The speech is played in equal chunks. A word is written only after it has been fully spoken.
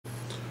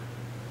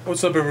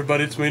What's up,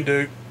 everybody? It's me,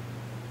 Duke.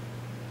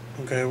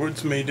 Okay,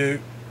 it's me, Duke.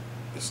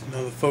 Just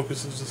now the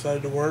focus has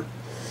decided to work.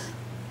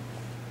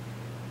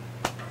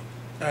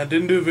 I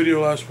didn't do a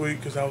video last week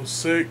because I was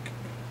sick.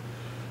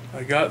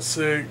 I got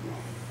sick.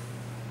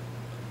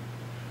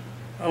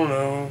 I don't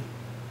know.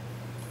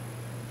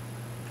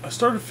 I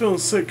started feeling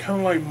sick kind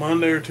of like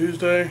Monday or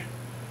Tuesday,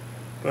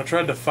 but I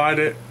tried to fight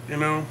it,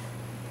 I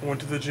went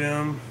to the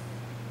gym.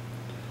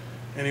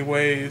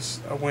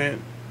 Anyways, I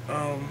went.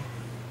 I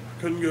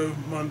couldn't go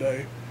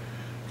Monday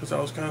because I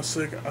was kind of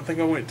sick. I think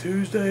I went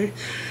Tuesday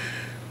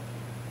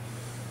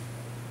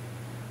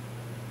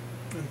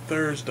and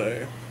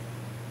Thursday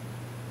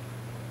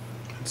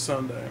and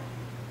Sunday.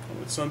 I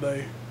went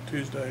Sunday,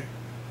 Tuesday,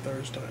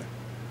 Thursday.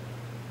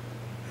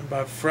 And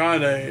by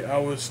Friday, I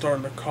was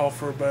starting to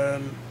cough real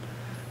bad and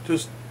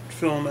just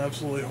feeling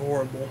absolutely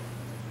horrible.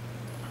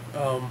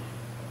 Um,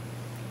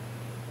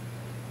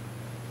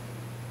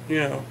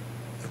 the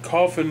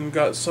coughing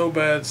got so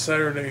bad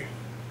Saturday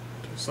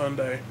to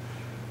Sunday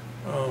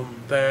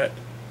that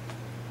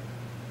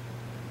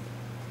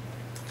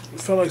it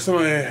felt like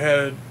somebody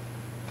had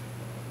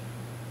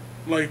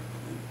like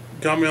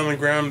got me on the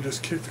ground and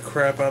just kicked the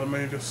crap out of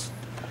me. Just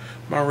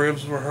my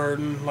ribs were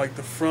hurting, like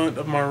the front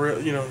of my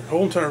rib, the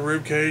whole entire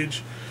rib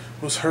cage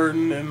was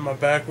hurting, and my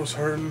back was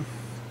hurting,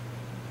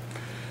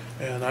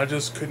 and I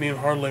just couldn't even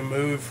hardly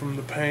move from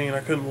the pain. I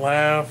couldn't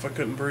laugh, I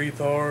couldn't breathe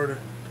hard.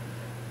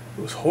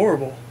 It was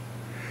horrible.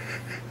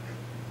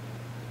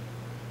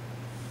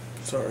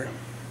 Sorry.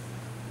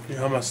 You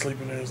know how my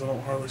sleeping is. I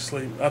don't hardly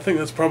sleep. I think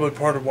that's probably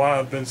part of why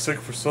I've been sick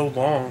for so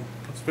long.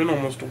 It's been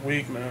almost a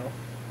week now.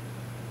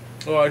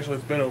 Oh, actually,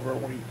 it's been over a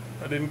week.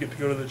 I didn't get to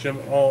go to the gym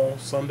at all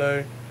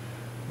Sunday,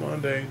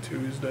 Monday,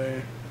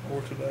 Tuesday,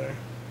 or today.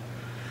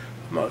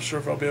 I'm not sure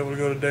if I'll be able to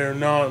go today or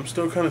not. I'm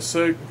still kind of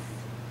sick.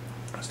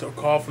 I'm still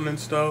coughing and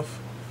stuff.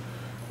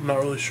 I'm not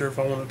really sure if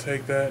I want to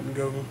take that and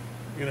go,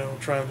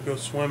 trying to go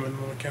swimming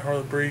when I can't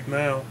hardly breathe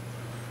now.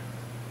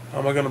 How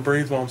am I going to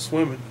breathe while I'm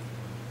swimming?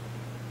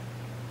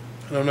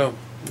 I don't know.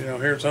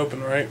 Here's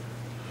hoping, right?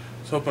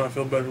 It's hoping I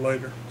feel better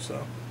later.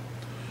 So,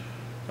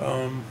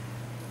 but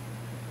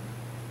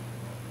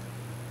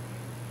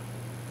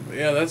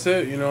yeah, that's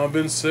it. I've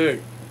been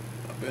sick.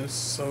 I've been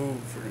so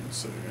freaking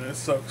sick, and it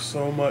sucks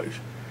so much.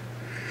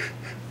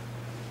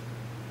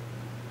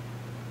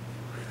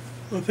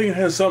 I think it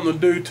has something to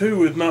do too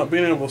with not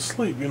being able to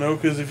sleep.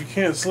 Because if you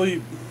can't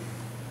sleep,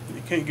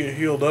 you can't get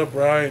healed up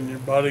right, and your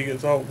body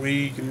gets all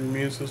weak, and your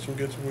immune system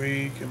gets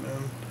weak, and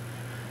then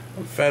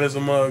I'm fat as a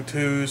mug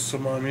too, so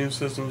my immune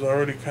system's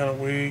already kind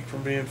of weak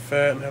from being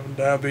fat and having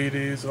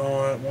diabetes and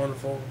all that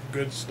wonderful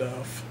good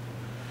stuff.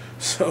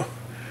 So,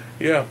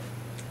 yeah,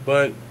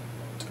 but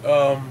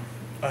I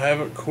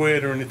haven't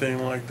quit or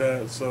anything like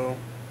that, so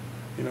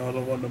I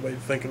don't want nobody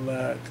thinking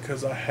that,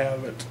 because I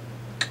haven't.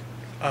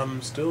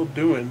 I'm still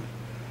doing.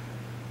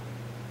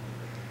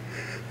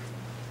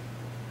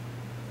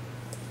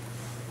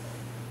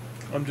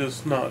 I'm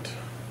just not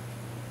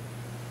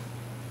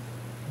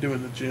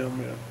doing the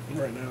gym yet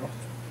right now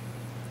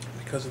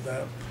because of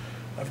that.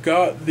 I've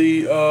got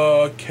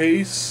the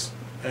case,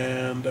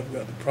 and I've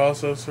got the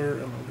processor,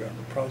 and I've got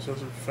the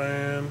processor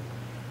fan,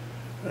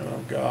 and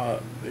I've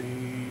got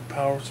the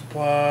power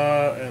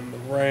supply and the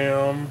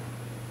RAM,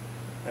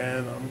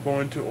 and I'm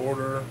going to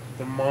order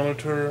the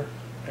monitor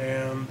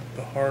and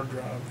the hard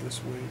drive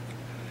this week,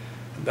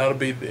 and that'll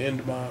be the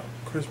end of my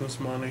Christmas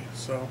money.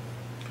 So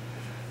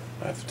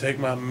I have to take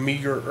my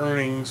meager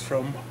earnings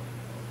from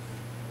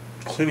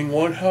cleaning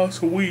one house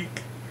a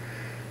week,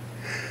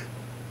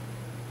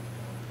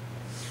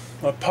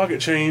 my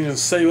pocket change, and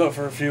save up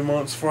for a few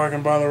months before I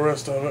can buy the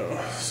rest of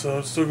it. So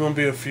it's still going to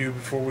be a few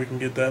before we can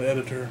get that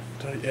editor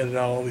to edit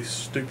out all these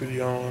stupid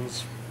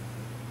yawns.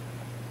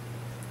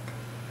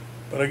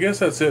 But I guess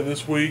that's it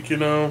this week.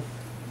 I'd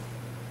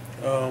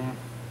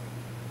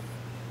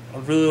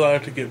really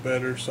like to get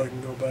better so I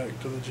can go back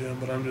to the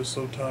gym, but I'm just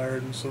so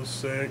tired and so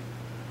sick.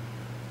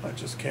 I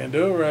just can't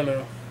do it right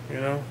now.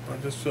 I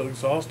just feel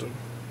exhausted.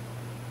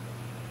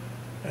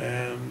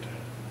 And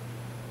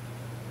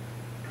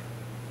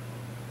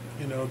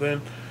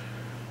then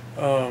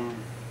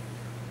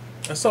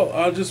I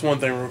saw just one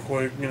thing real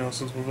quick,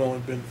 since we've only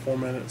been 4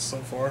 minutes so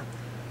far.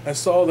 I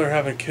saw they're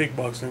having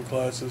kickboxing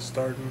classes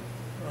starting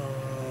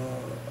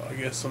I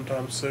guess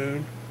sometime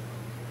soon.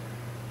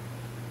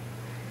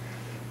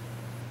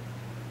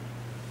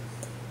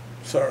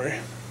 Sorry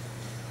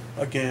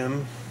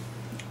again.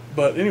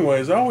 But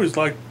anyways, I always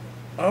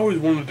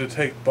wanted to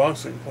take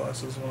boxing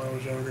classes when I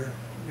was younger,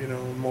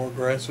 more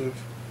aggressive.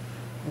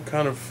 I'm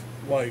kind of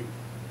like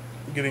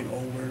getting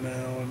older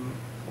now and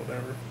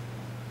whatever.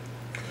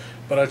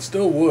 But I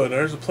still would.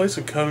 There's a place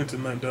in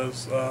Covington that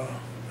does, it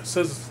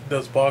says it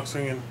does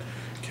boxing and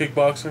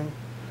kickboxing.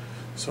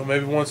 So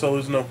maybe once I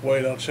lose enough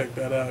weight, I'll check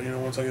that out,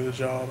 once I get a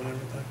job and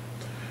everything.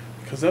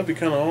 Because that'd be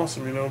kind of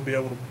awesome, be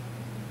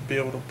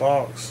able to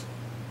box,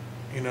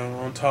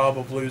 on top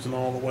of losing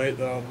all the weight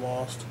that I've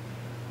lost.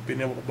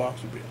 Being able to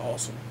box would be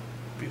awesome.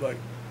 Be like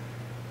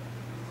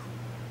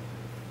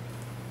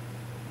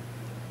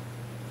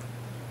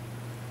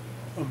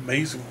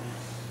amazing.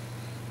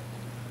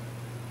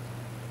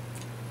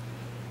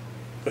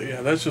 But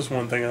yeah, that's just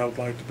one thing I would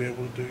like to be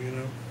able to do, you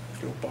know,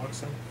 go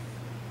boxing.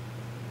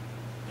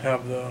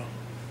 Have the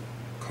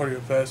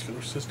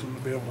cardiovascular system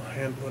to be able to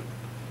handle it,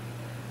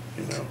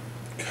 you know.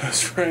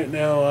 Because right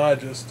now, I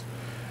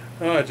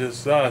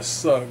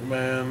suck,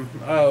 man.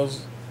 I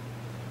was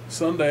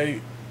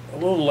Sunday, a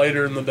little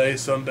later in the day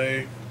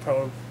Sunday,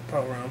 probably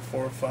around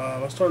 4 or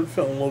 5. I started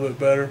feeling a little bit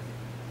better.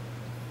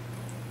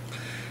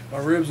 My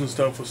ribs and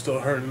stuff was still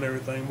hurting and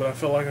everything, but I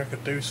felt like I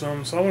could do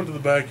something. So I went to the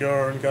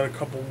backyard and got a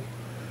couple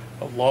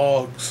of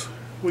logs.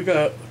 We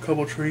got a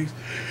couple trees.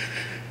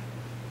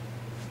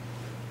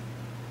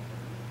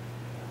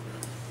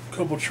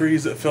 Couple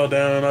trees that fell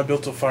down. I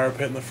built a fire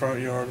pit in the front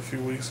yard a few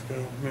weeks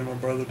ago. Me and my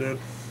brother did.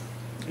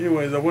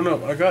 Anyways, I went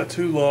up. I got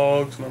 2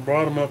 logs and I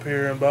brought them up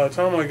here. And by the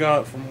time I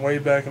got from way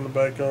back in the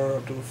backyard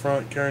up to the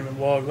front carrying the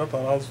logs, I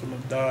thought I was gonna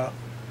die.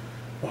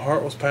 My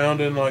heart was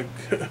pounding like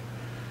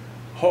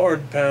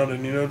hard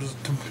pounding, you know,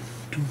 just doom, doom,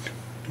 doom,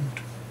 doom,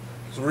 doom.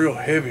 It was real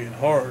heavy and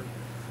hard,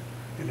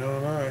 you know,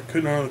 and I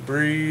couldn't hardly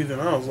breathe.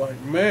 And I was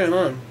like, man,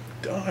 I'm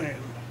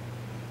dying.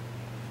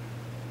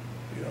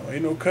 You know,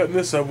 ain't no cutting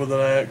this up with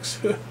an axe.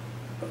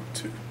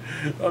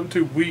 I'm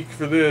too weak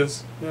for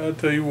this. I'll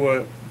tell you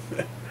what.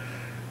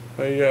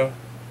 But yeah,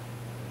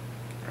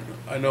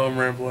 I know I'm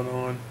rambling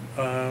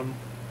on.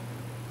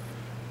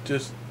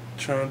 Just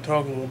trying to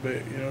talk a little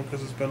bit, you know,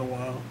 because it's been a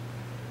while.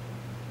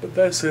 But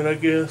that's it, I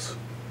guess.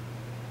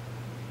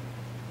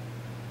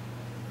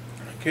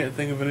 I can't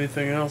think of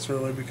anything else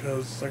really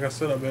because, like I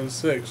said, I've been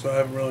sick, so I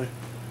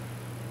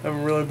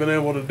haven't really been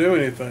able to do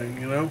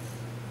anything, you know.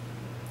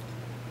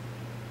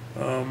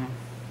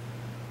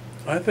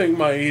 I think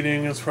my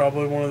eating is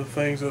probably one of the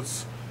things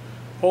that's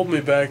holding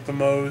me back the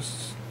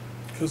most.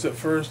 Because at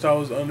first I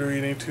was under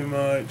eating too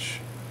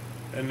much,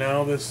 and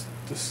now this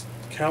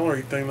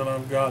calorie thing that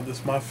I've got,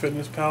 this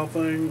MyFitnessPal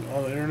thing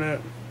on the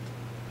internet,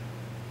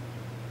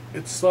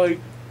 it's like,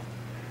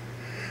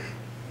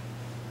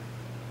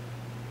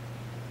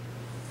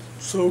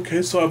 so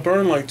I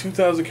burn like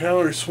 2,000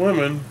 calories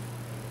swimming,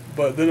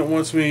 but then it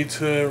wants me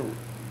to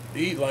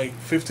eat like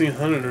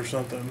 1,500 or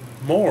something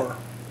more.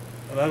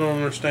 And I don't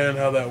understand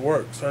how that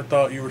works. I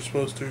thought you were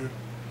supposed to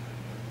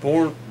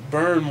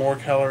burn more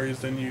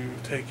calories than you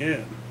take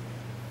in.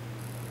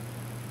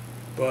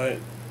 But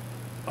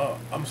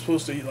I'm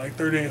supposed to eat like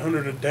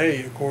 3,800 a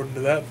day according to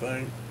that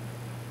thing.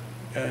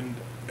 And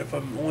if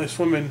I'm only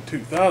swimming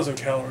 2,000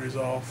 calories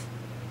off,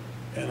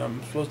 and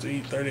I'm supposed to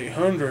eat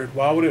 3,800,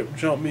 why would it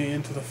jump me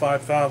into the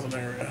 5,000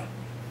 area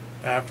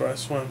after I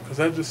swim? Because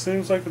that just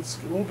seems like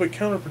it's a little bit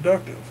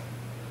counterproductive.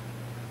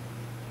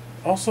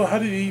 Also, how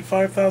do you eat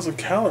 5,000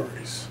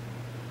 calories?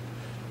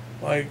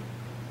 Like,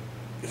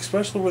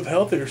 especially with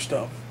healthier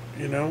stuff,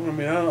 you know? I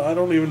mean, I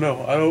don't even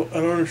know. I don't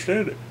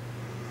understand it.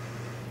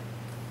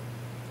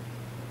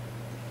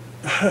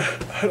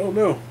 I don't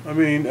know. I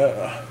mean,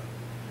 I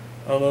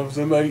don't know if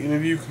any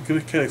of you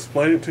can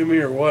explain it to me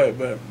or what,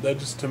 but that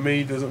just to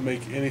me doesn't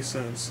make any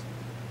sense.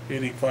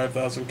 Eating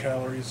 5,000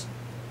 calories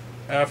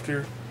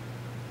after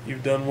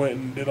you've went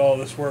and did all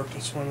this work to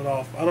swim it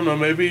off. I don't know.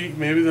 Maybe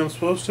I'm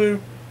supposed to.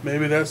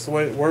 Maybe that's the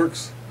way it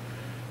works.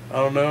 I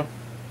don't know.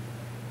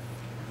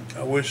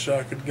 I wish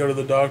I could go to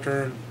the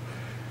doctor and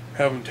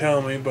have him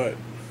tell me, but,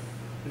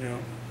 you know,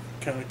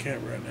 kind of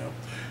can't right now.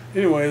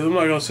 Anyways, I'm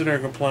not going to sit there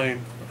and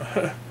complain.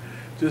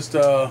 Just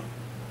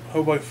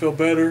hope I feel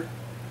better.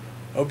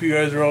 Hope you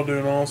guys are all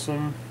doing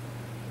awesome.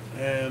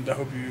 And I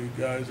hope you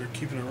guys are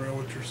keeping it real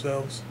with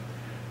yourselves.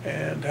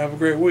 And have a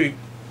great week.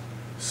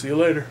 See you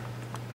later.